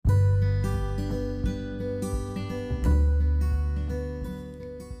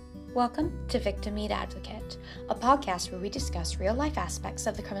Welcome to Victim Meet Advocate, a podcast where we discuss real-life aspects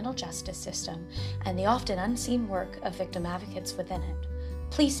of the criminal justice system and the often unseen work of victim advocates within it.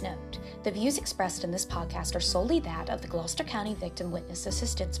 Please note, the views expressed in this podcast are solely that of the Gloucester County Victim Witness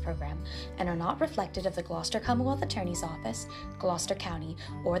Assistance Program and are not reflective of the Gloucester Commonwealth Attorney's Office, Gloucester County,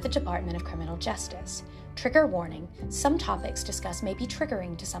 or the Department of Criminal Justice. Trigger warning, some topics discussed may be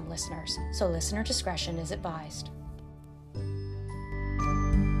triggering to some listeners, so listener discretion is advised.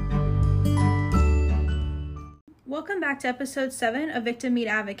 Welcome back to episode 7 of Victim Meet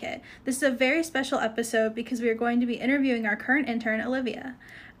Advocate. This is a very special episode because we are going to be interviewing our current intern, Olivia.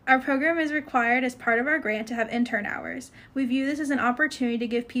 Our program is required as part of our grant to have intern hours. We view this as an opportunity to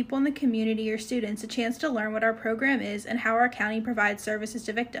give people in the community or students a chance to learn what our program is and how our county provides services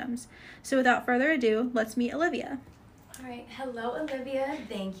to victims. So without further ado, let's meet Olivia. All right, hello Olivia,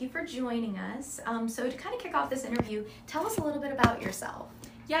 thank you for joining us. So to kind of kick off this interview, tell us a little bit about yourself.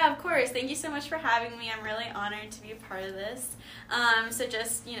 Yeah, of course. Thank you so much for having me. I'm really honored to be a part of this. So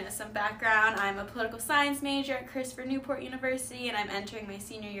just, some background. I'm a political science major at Christopher Newport University, and I'm entering my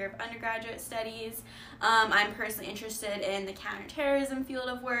senior year of undergraduate studies. I'm personally interested in the counterterrorism field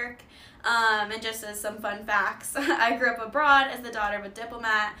of work. And just as some fun facts, I grew up abroad as the daughter of a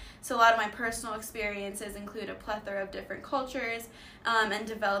diplomat, so a lot of my personal experiences include a plethora of different cultures and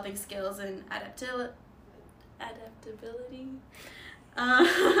developing skills in adaptability.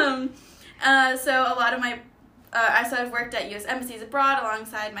 So a lot of my, I've worked at U.S. embassies abroad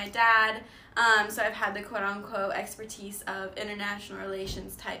alongside my dad, so I've had the quote-unquote expertise of international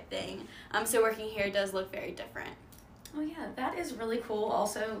relations type thing, so working here does look very different. Oh yeah, that is really cool.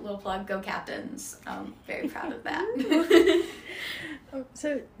 Also, little plug, go Captains. Very proud of that.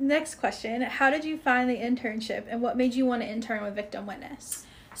 So next question, how did you find the internship and what made you want to intern with Victim Witness?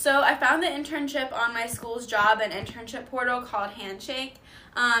 So I found the internship on my school's job and internship portal called Handshake.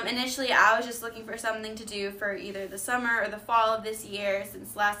 Initially, I was just looking for something to do for either the summer or the fall of this year,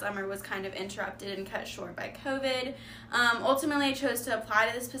 since last summer was kind of interrupted and cut short by COVID. Ultimately, I chose to apply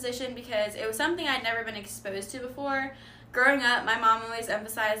to this position because it was something I'd never been exposed to before. Growing up, my mom always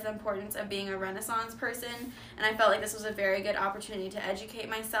emphasized the importance of being a Renaissance person, and I felt like this was a very good opportunity to educate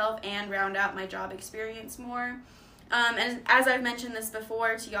myself and round out my job experience more. And as I've mentioned this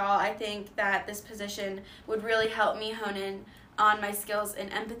before to y'all, I think that this position would really help me hone in on my skills in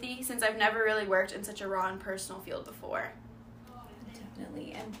empathy, since I've never really worked in such a raw and personal field before.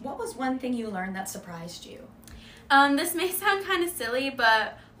 Definitely. And what was one thing you learned that surprised you? This may sound kind of silly,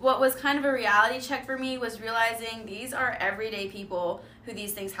 but what was kind of a reality check for me was realizing these are everyday people who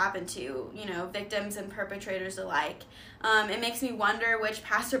these things happen to, victims and perpetrators alike. It makes me wonder which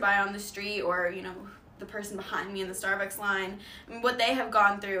passerby on the street or, the person behind me in the Starbucks line, what they have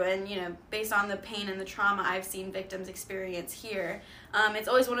gone through, and based on the pain and the trauma I've seen victims experience here, it's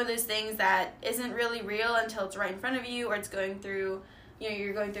always one of those things that isn't really real until it's right in front of you, or it's going through,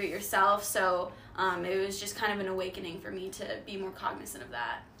 you're going through it yourself. So it was just kind of an awakening for me to be more cognizant of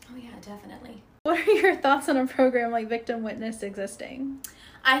that. Oh yeah, definitely. What are your thoughts on a program like Victim Witness existing?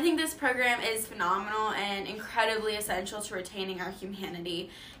 I think this program is phenomenal and incredibly essential to retaining our humanity.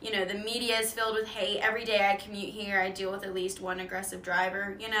 The media is filled with hate. Every day I commute here, I deal with at least one aggressive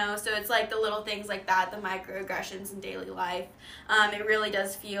driver, so it's like the little things like that, the microaggressions in daily life. It really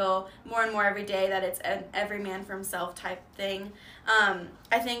does feel more and more every day that it's an every man for himself type thing.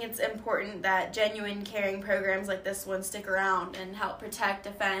 I think it's important that genuine, caring programs like this one stick around and help protect,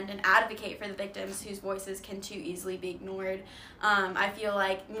 defend, and advocate for the victims whose voices can too easily be ignored. I feel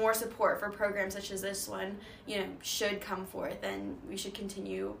like more support for programs such as this one, should come forth, and we should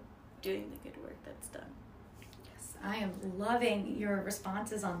continue doing the good work that's done. Yes, I am loving your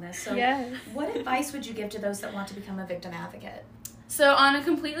responses on this. So yes. What advice would you give to those that want to become a victim advocate? So on a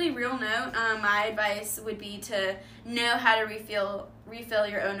completely real note, my advice would be to know how to refill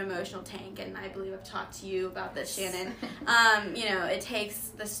your own emotional tank, and I believe I've talked to you about this, Shannon. It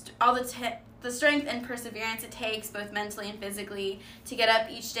takes the strength and perseverance it takes, both mentally and physically, to get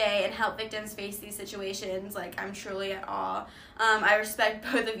up each day and help victims face these situations. I'm truly at awe. I respect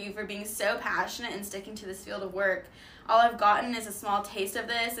both of you for being so passionate and sticking to this field of work. All I've gotten is a small taste of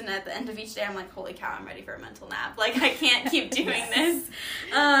this, and at the end of each day, I'm like, holy cow, I'm ready for a mental nap. I can't keep doing this.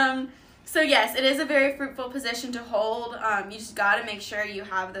 So yes, it is a very fruitful position to hold. You just got to make sure you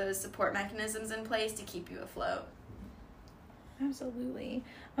have those support mechanisms in place to keep you afloat. Absolutely.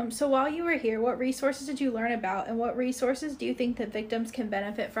 So while you were here, what resources did you learn about, and what resources do you think that victims can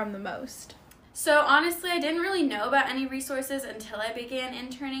benefit from the most? So honestly, I didn't really know about any resources until I began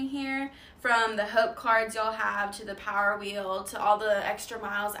interning here. From the Hope cards y'all have, to the Power Wheel, to all the extra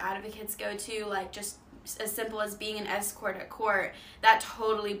miles advocates go to, just as simple as being an escort at court, that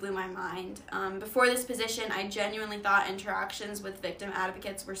totally blew my mind. Before this position, I genuinely thought interactions with victim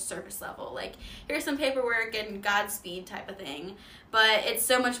advocates were surface level, like here's some paperwork and Godspeed type of thing, but it's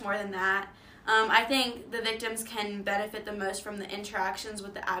so much more than that. I think the victims can benefit the most from the interactions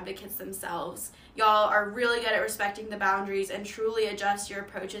with the advocates themselves. Y'all are really good at respecting the boundaries and truly adjust your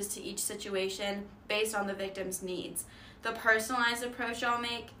approaches to each situation based on the victim's needs. The personalized approach y'all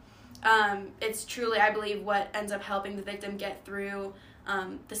make, it's truly, I believe, what ends up helping the victim get through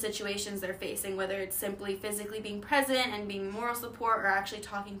the situations they're facing, whether it's simply physically being present and being moral support or actually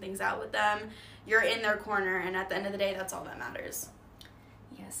talking things out with them. You're in their corner, and at the end of the day, that's all that matters.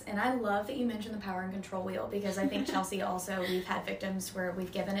 Yes, and I love that you mentioned the power and control wheel, because I think, Chelsea, also we've had victims where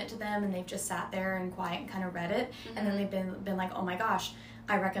we've given it to them and they've just sat there and quiet and kind of read it, and then they've been like, oh my gosh,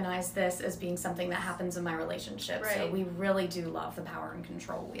 I recognize this as being something that happens in my relationship. Right. So we really do love the power and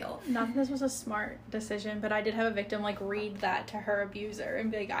control wheel. Not that this was a smart decision, but I did have a victim like read that to her abuser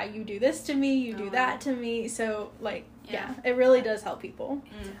and be like, you do this to me, you do that to me. So like, yeah, it really does help people.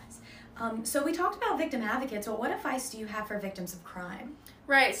 It does. So we talked about victim advocates. Well, what advice do you have for victims of crime?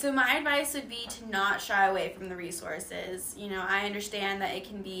 Right, so my advice would be to not shy away from the resources. You know, I understand that it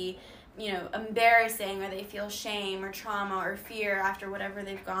can be, you know, embarrassing, or they feel shame or trauma or fear after whatever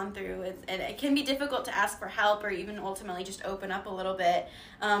they've gone through. It can be difficult to ask for help or even ultimately just open up a little bit,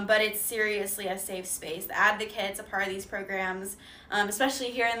 but it's seriously a safe space. The advocates, a part of these programs,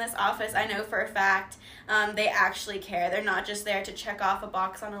 especially here in this office, I know for a fact they actually care. They're not just there to check off a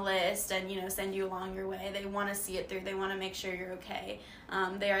box on a list and, you know, send you along your way. They want to see it through. They want to make sure you're okay.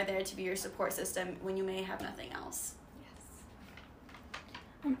 They are there to be your support system when you may have nothing else.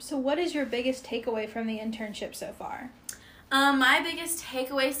 So what is your biggest takeaway from the internship so far? My biggest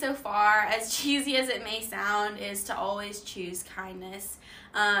takeaway so far, as cheesy as it may sound, is to always choose kindness.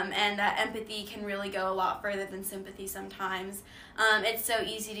 And that empathy can really go a lot further than sympathy sometimes. It's so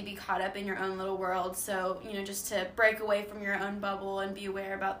easy to be caught up in your own little world. So, you know, just to break away from your own bubble and be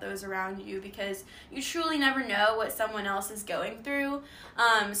aware about those around you, because you truly never know what someone else is going through.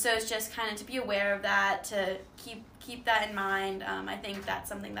 So it's just kind of to be aware of that, to keep that in mind. I think that's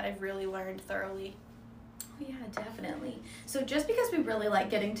something that I've really learned thoroughly. Yeah, definitely. So just because we really like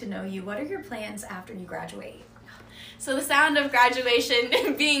getting to know you, what are your plans after you graduate? So the sound of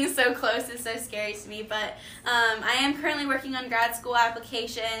graduation being so close is so scary to me, but I am currently working on grad school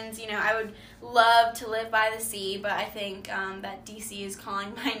applications. You know, I would love to live by the sea, but I think that DC is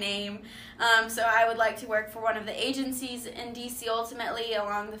calling my name. So I would like to work for one of the agencies in DC ultimately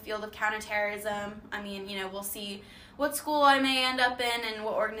along the field of counterterrorism. I mean, you know, we'll see what school I may end up in and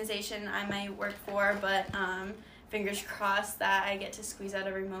what organization I may work for, but fingers crossed that I get to squeeze out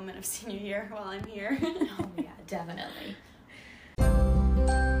every moment of senior year while I'm here. Oh, yeah, definitely.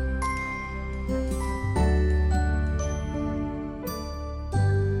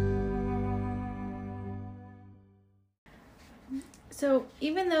 So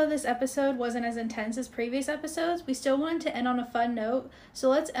even though this episode wasn't as intense as previous episodes, we still wanted to end on a fun note. So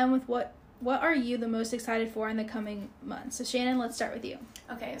let's end with what are you the most excited for in the coming months? So Shannon, let's start with you.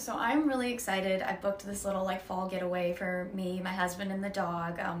 Okay, so I'm really excited. I booked this little fall getaway for me, my husband, and the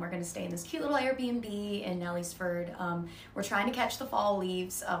dog. We're going to stay in this cute little Airbnb in Nelliesford. We're trying to catch the fall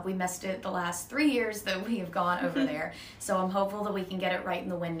leaves. We missed it the last 3 years that we have gone over there. So I'm hopeful that we can get it right in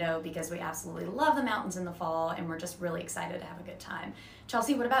the window, because we absolutely love the mountains in the fall, and we're just really excited to have a good time.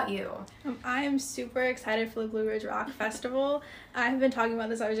 Chelsea, what about you? I am super excited for the Blue Ridge Rock Festival. I've been talking about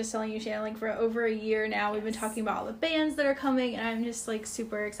this, I was just telling you, Shannon, for over a year now. We've been talking about all the bands that are coming, and I'm just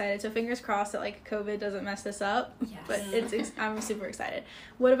super excited. So fingers crossed that COVID doesn't mess this up. Yes. But I'm super excited.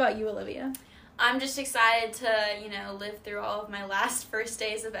 What about you, Olivia? I'm just excited to, live through all of my last first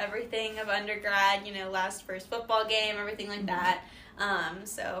days of everything of undergrad, last first football game, everything like that.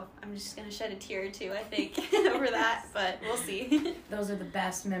 So I'm just going to shed a tear or two, I think, over that, but we'll see. Those are the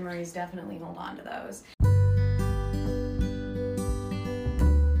best memories. Definitely hold on to those.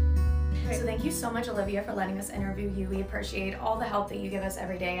 So thank you so much, Olivia, for letting us interview you. We appreciate all the help that you give us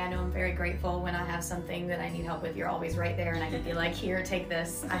every day. I know I'm very grateful when I have something that I need help with. You're always right there, and I can be like, here, take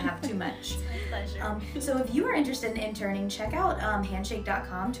this. I have too much. It's my pleasure. So if you are interested in interning, check out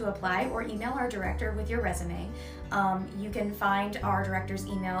handshake.com to apply, or email our director with your resume. You can find our director's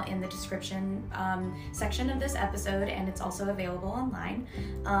email in the description section of this episode, and it's also available online.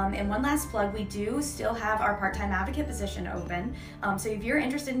 And one last plug, we do still have our part-time advocate position open. So if you're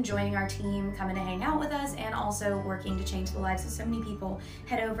interested in joining our team, coming to hang out with us and also working to change the lives of so many people,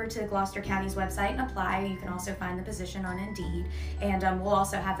 head over to Gloucester County's website and apply. You can also find the position on Indeed, and we'll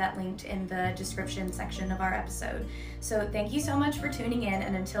also have that linked in the description section of our episode. So thank you so much for tuning in,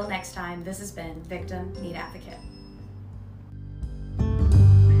 and until next time, this has been Victim Meet Advocate.